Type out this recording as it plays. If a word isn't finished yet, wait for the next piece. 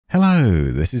Hello,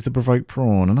 this is the Provoked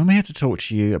Prawn, and I'm here to talk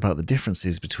to you about the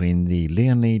differences between the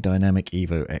Lian Li Dynamic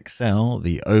Evo XL,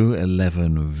 the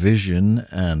O11 Vision,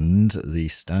 and the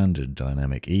standard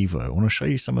Dynamic Evo. I want to show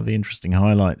you some of the interesting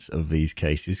highlights of these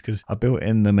cases because I built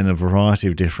in them in a variety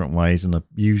of different ways and I've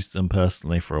used them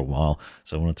personally for a while,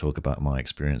 so I want to talk about my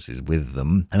experiences with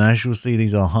them. And as you'll see,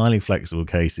 these are highly flexible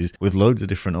cases with loads of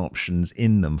different options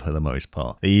in them for the most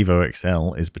part. The Evo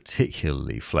XL is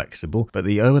particularly flexible, but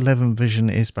the O11 Vision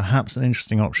is perhaps an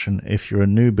interesting option if you're a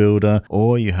new builder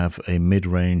or you have a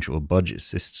mid-range or budget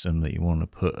system that you want to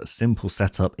put a simple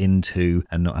setup into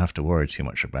and not have to worry too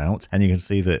much about. And you can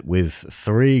see that with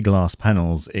 3 glass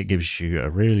panels, it gives you a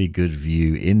really good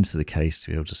view into the case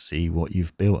to be able to see what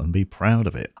you've built and be proud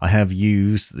of it. I have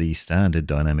used the standard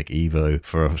Dynamic Evo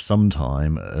for some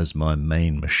time as my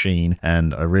main machine,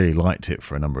 and I really liked it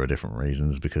for a number of different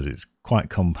reasons because it's quite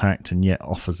compact and yet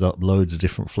offers up loads of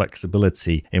different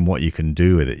flexibility in what you can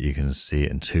do with it. You can see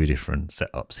it in 2 different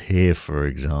setups here, for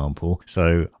example.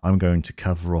 So I'm going to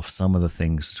cover off some of the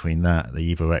things between that,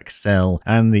 the Evo XL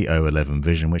and the O11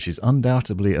 Vision, which is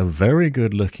undoubtedly a very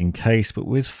good looking case, but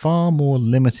with far more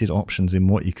limited options in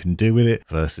what you can do with it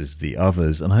versus the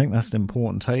others. And I think that's an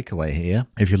important takeaway here.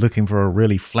 If you're looking for a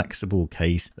really flexible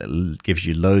case that gives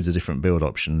you loads of different build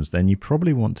options, then you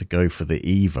probably want to go for the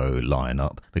Evo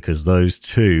lineup because those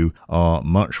two are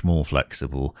much more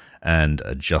flexible and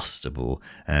adjustable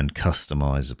and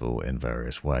customizable in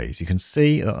various ways. You can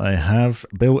see that I have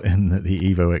built in the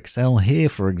Evo XL here,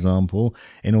 for example,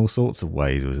 in all sorts of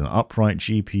ways. It was an upright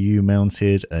GPU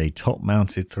mounted, a top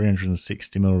mounted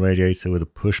 360mm radiator with a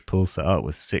push-pull setup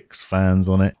with 6 fans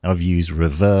on it. I've used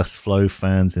reverse flow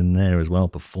fans in there as well,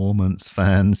 performance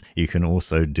fans. You can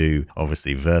also do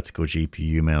obviously vertical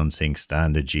GPU mounting,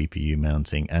 standard GPU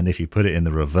mounting, and if you put it in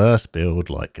the reverse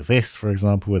build like this, for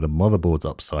example, where the motherboard's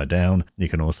upside down, you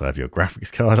can also have your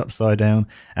graphics card upside down,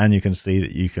 and you can see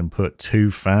that you can put 2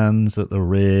 fans at the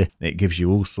rear. It gives you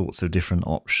all sorts of different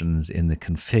options in the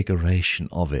configuration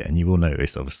of it, and you will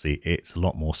notice obviously it's a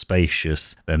lot more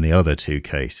spacious than the other 2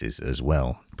 cases as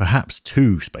well. Perhaps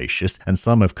too spacious, and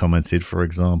some have commented, for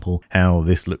example, how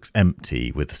this looks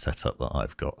empty with the setup that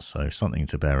I've got, so something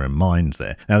to bear in mind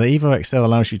there. Now the Evo XL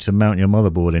allows you to mount your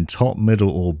motherboard in top, middle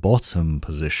or bottom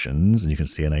positions, and you can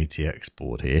see an ATX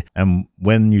board here, and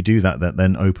when you do that, that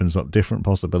then opens up different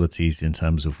possibilities in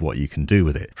terms of what you can do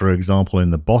with it. For example,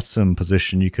 in the bottom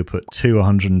position you could put 2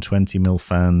 120mm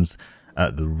fans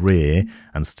at the rear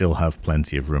and still have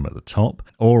plenty of room at the top,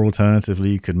 or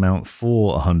alternatively you could mount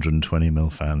 4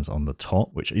 120mm fans on the top,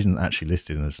 which isn't actually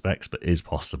listed in the specs but is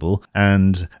possible,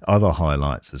 and other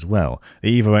highlights as well.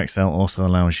 The Evo XL also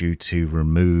allows you to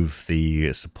remove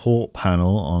the support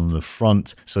panel on the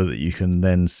front so that you can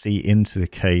then see into the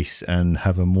case and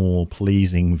have a more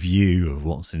pleasing view of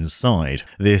what's inside.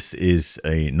 This is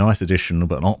a nice addition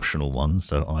but an optional one,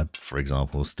 so I, for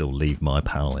example, still leave my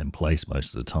panel in place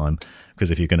most of the time,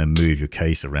 because if you're going to move your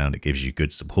case around, it gives you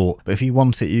good support. But if you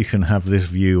want it, you can have this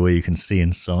view where you can see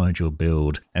inside your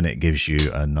build and it gives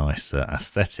you a nicer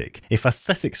aesthetic. If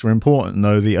aesthetics were important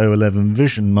though, the O11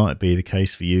 Vision might be the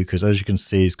case for you, because as you can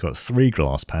see, it's got 3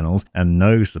 glass panels and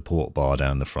no support bar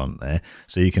down the front there,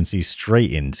 so you can see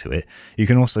straight into it. You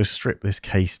can also strip this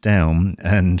case down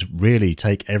and really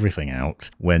take everything out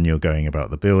when you're going about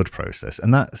the build process,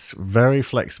 and that's very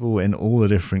flexible in all the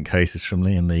different cases from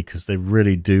Lian Li, because they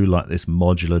really do like this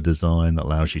modular design that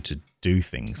allows you to do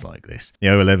things like this. The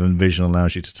O11 Vision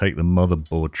allows you to take the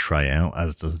motherboard tray out,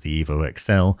 as does the Evo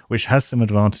XL, which has some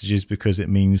advantages because it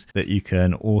means that you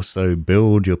can also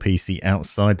build your PC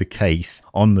outside the case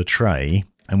on the tray.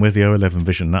 And with the O11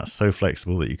 Vision, that's so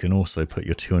flexible that you can also put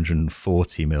your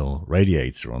 240mm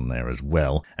radiator on there as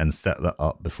well and set that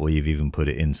up before you've even put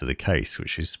it into the case,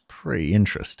 which is pretty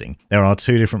interesting. There are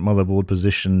 2 different motherboard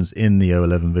positions in the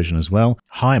O11 Vision as well.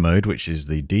 High mode, which is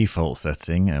the default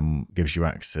setting and gives you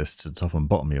access to the top and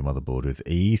bottom of your motherboard with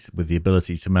ease, with the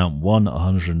ability to mount 1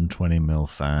 120mm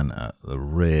fan at the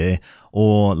rear,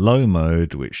 or low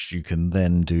mode, which you can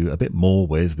then do a bit more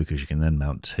with because you can then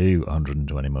mount 2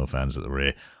 120mm fans at the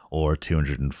rear or a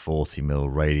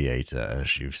 240mm radiator,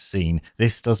 as you've seen.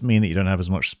 This does mean that you don't have as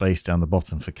much space down the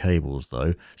bottom for cables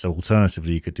though, so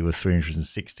alternatively you could do a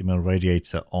 360mm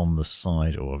radiator on the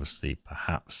side, or obviously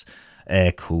perhaps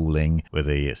air cooling with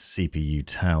a CPU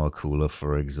tower cooler,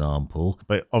 for example.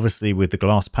 But obviously with the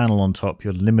glass panel on top,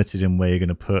 you're limited in where you're going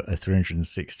to put a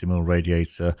 360mm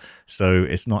radiator, so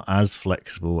it's not as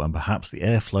flexible and perhaps the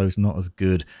airflow is not as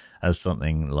good as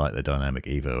something like the Dynamic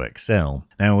Evo XL.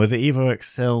 Now with the Evo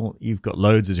XL, you've got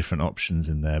loads of different options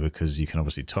in there, because you can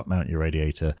obviously top mount your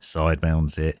radiator, side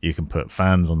mount it, you can put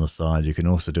fans on the side, you can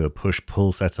also do a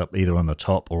push-pull setup either on the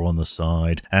top or on the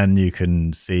side, and you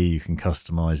can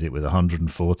customize it with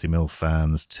 140mm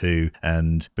fans too.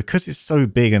 And because it's so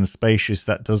big and spacious,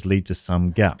 that does lead to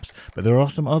some gaps, but there are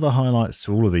some other highlights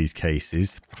to all of these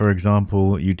cases. For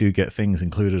example, you do get things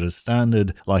included as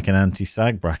standard, like an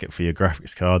anti-sag bracket for your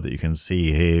graphics card that you can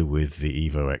see here with the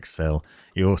Evo XL.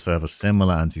 You also have a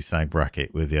similar anti-sag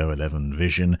bracket with the O11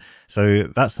 Vision, so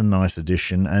that's a nice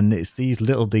addition, and it's these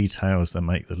little details that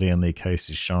make the Lian Li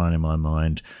cases shine in my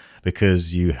mind,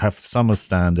 because you have some as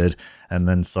standard and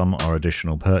then some are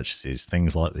additional purchases.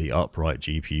 Things like the upright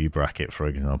GPU bracket, for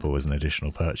example, is an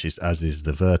additional purchase, as is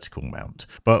the vertical mount.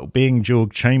 But being dual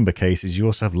chamber cases, you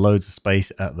also have loads of space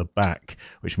at the back,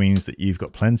 which means that you've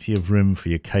got plenty of room for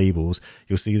your cables.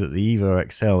 You'll see that the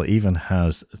Evo XL even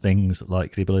has things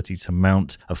like the ability to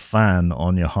mount a fan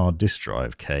on your hard disk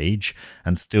drive cage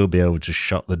and still be able to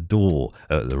shut the door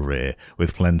at the rear,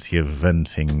 with plenty of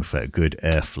venting for good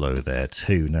airflow there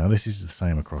too. Now this is the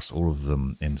same across all of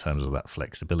them in terms of that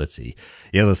flexibility.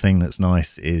 The other thing that's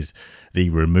nice is the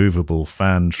removable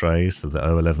fan tray. So the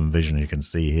O11 Vision, you can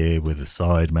see here with the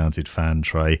side mounted fan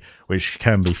tray, which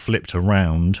can be flipped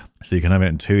around, so you can have it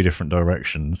in two different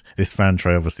directions. This fan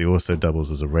tray obviously also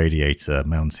doubles as a radiator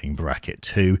mounting bracket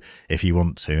too, if you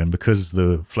want to. And because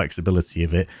the flexibility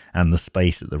of it and the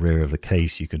space at the rear of the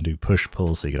case, you can do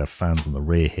push-pull, so you can have fans on the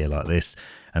rear here like this,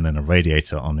 and then a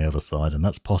radiator on the other side, and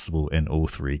that's possible in all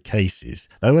three cases.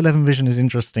 The O11 Vision is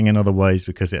interesting in other ways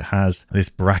because it has this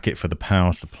bracket for the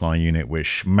power supply unit,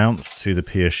 which mounts to the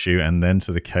PSU and then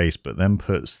to the case, but then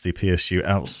puts the PSU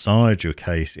outside your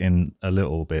case in a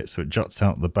little bit, so it juts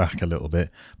out the back a little bit.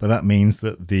 But that means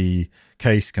that the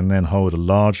case can then hold a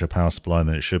larger power supply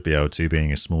than it should be able to,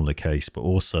 being a smaller case. But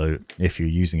also, if you're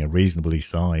using a reasonably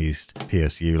sized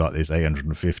PSU like this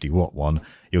 850 watt one,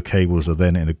 your cables are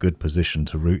then in a good position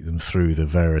to route them through the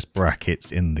various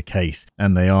brackets in the case,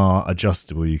 and they are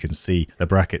adjustable. You can see the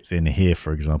brackets in here,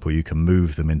 for example, you can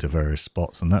move them into various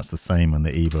spots, and that's the same on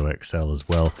the Evo XL as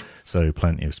well, so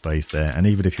plenty of space there. And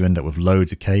even if you end up with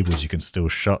loads of cables, you can still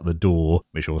shut the door,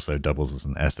 which also doubles as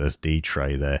an SSD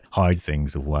tray there, hide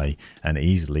things away, and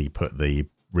easily put the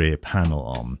rear panel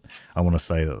on. I want to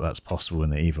say that that's possible in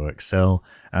the Evo XL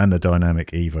and the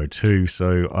Dynamic Evo 2.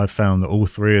 So I found that all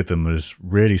three of them was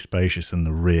really spacious in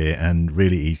the rear and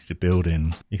really easy to build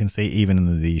in. You can see even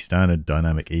in the standard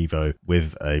Dynamic Evo,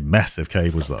 with a mess of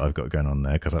cables that I've got going on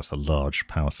there, because that's a large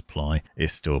power supply,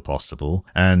 it's still possible.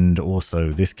 And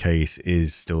also this case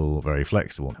is still very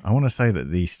flexible. I want to say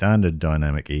that the standard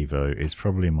Dynamic Evo is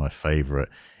probably my favorite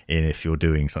if you're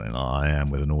doing something like I am,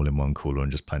 with an all-in-one cooler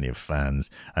and just plenty of fans,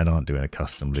 and aren't doing a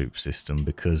custom loop system,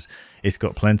 because it's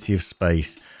got plenty of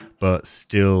space, but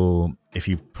still, if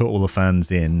you put all the fans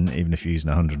in, even if you're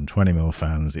using 120mm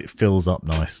fans, it fills up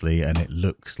nicely and it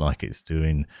looks like it's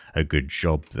doing a good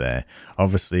job there.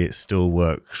 Obviously it still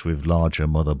works with larger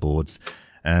motherboards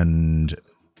and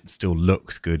still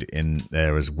looks good in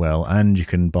there as well, and you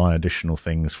can buy additional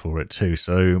things for it too.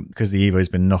 So because the Evo's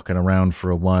been knocking around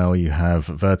for a while, you have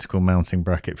vertical mounting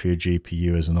bracket for your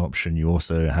GPU as an option. You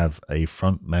also have a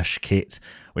front mesh kit,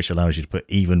 which allows you to put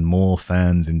even more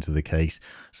fans into the case,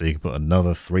 so you can put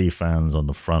another 3 fans on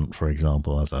the front, for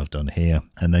example, as I've done here.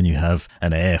 And then you have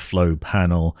an airflow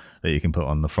panel that you can put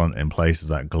on the front in place of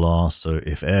that glass, so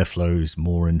if airflow is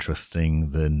more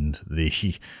interesting than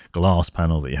the glass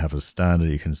panel that you have as standard,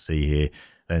 you can see here,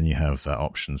 then you have that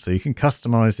option. So you can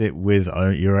customize it with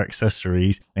your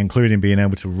accessories, including being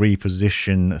able to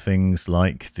reposition things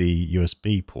like the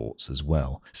USB ports as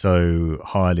well. So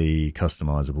highly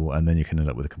customizable, and then you can end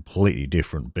up with a completely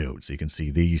different build. So you can see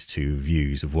these two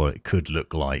views of what it could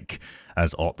look like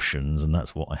as options, and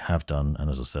that's what I have done. And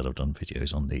as I said, I've done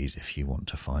videos on these if you want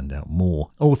to find out more.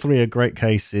 All three are great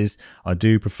cases. I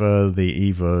do prefer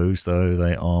the Evos, though.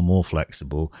 They are more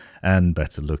flexible and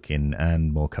better looking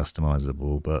and more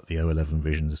customizable, but the O11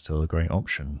 Visions is still a great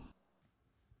option.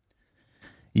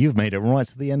 You've made it right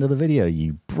to the end of the video,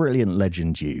 you brilliant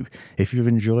legend you. If you've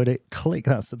enjoyed it, click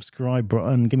that subscribe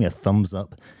button, give me a thumbs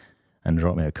up, and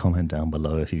drop me a comment down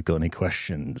below if you've got any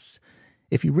questions.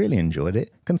 If you really enjoyed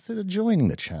it, consider joining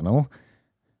the channel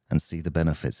and see the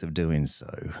benefits of doing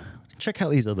so. Check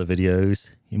out these other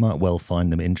videos. You might well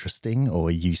find them interesting or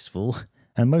useful.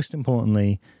 And most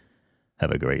importantly,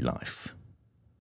 have a great life.